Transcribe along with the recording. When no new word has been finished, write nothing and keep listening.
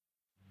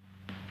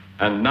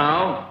And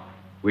now,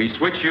 we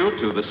switch you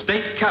to the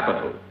state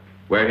capitol,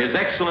 where His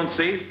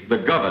Excellency, the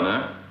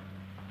Governor,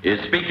 is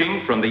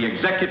speaking from the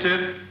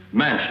Executive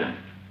Mansion.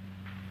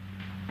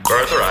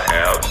 Further, I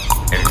have,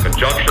 in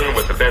conjunction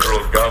with the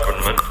federal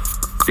government,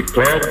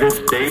 declared this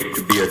state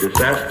to be a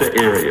disaster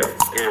area.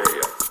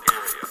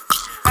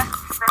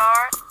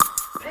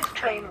 This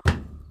train.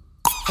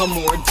 I'm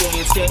more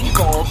advanced and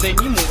evolved than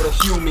immortal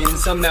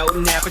humans. I'm out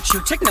in aperture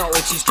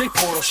technology, straight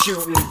portal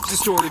shooting.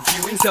 Distorted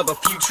viewings of a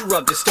future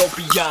of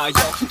dystopia.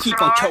 Y'all can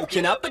keep on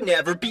coking up but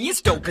never be as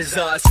dope as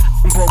us.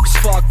 I'm broke as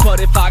fuck, but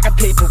if I got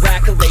paper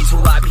accolades,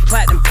 will I be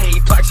platinum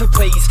paid? Plaques are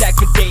played, stacked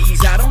for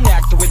days. I don't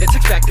act the way that's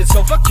expected,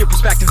 so fuck your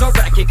perspectives, I'll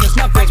wreck it. Cause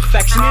my brain's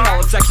perfection and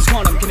all its actions,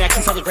 quantum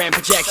connections, hologram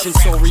projections.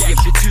 Sorry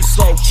if you're too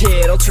slow,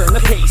 kid, I'll turn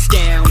the pace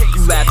down.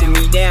 You laugh at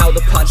me now,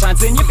 the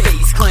punchline's in your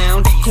face,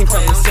 clown. Came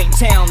from the same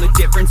town, the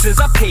difference is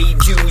I paid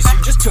dues.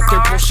 You just took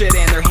their bullshit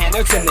and their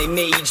handouts and they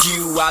made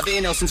you. I've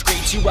been ill since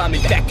grade 2, I'm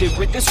infected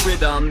with this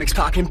rhythm. Mixed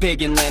Pac and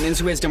Big and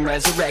Lennon's wisdom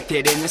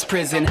resurrected in this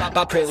prison.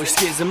 Bipolar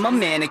schism, I'm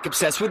manic,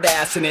 obsessed with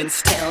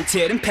assonance.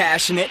 Talented and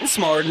passionate and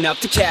smart enough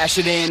to cash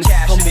it in.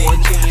 I'm more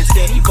advanced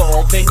and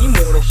evolved than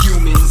immortal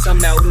humans.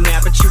 I'm out in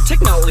aperture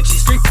technology,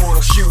 straight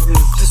portal shooting.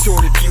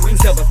 Distorted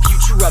viewings of a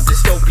future of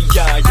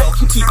dystopia. Y'all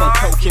can keep on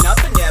coking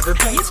up and never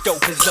be as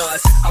dope as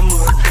us. I'm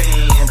more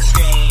advanced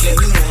than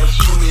immortal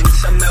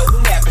humans. I'm out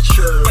in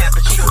aperture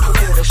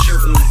portal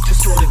shooting.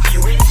 Distorted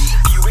viewings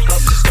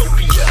of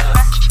dystopia.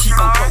 Keep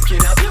on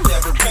coking up, you'll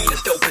never be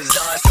as dope as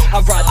us. I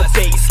ride the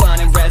baseline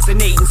and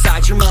resonate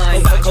inside your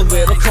mind. A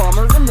little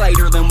calmer and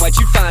lighter than what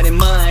you'd find in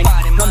mine.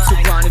 I'm too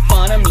grinding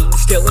fun, I'm eating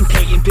still and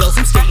paying bills.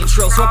 I'm staying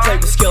trill, so I play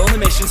with skill. And the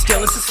mission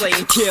still is to slay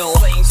and kill.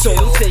 So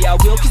don't say I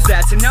will, cause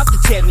that's enough to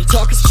tempt me.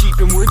 Talk is cheap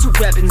and words are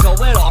weapons. I'll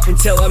let off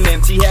until I'm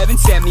empty. Heaven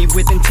sent me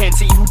with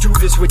intensity. Who do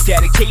this with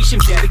dedication?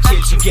 For the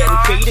kids, you're getting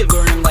faded.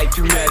 Learning life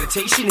through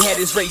meditation. Head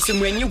is racing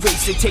when you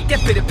waste it. Take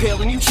that bitter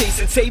pill and you chase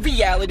it. Say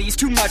reality's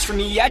too much for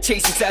me, I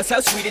chase success. How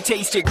sweet it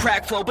tasted.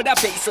 Crack flow but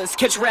not baseless.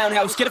 Catch a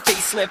roundhouse, get a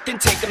facelift, then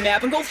take a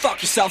nap and go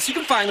fuck yourself so you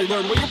can finally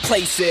learn where your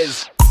place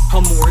is.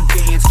 I'm more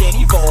advanced and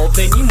evolved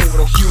than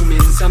immortal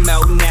humans. I'm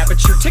out in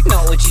aperture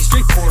technology,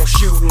 straight portal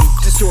shooting.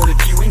 Distorted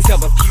viewings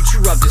of a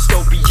future of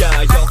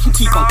dystopia. Y'all can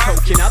keep on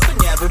coking up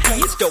and never be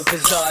as dope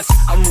as us.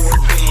 I'm more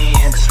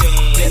advanced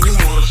than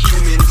immortal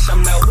humans.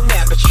 I'm out in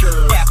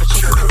aperture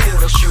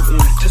portal shooting.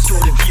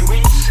 Distorted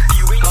viewings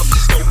of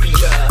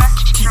dystopia.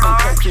 Keep on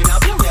coking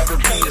up, you'll never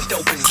be as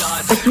dope as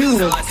us. But you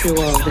lived through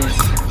all this.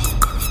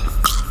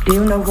 Do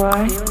you know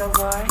why?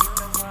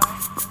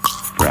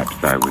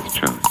 Perhaps I was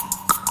chosen.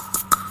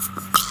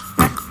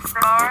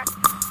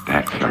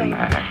 That's a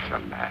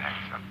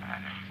lie.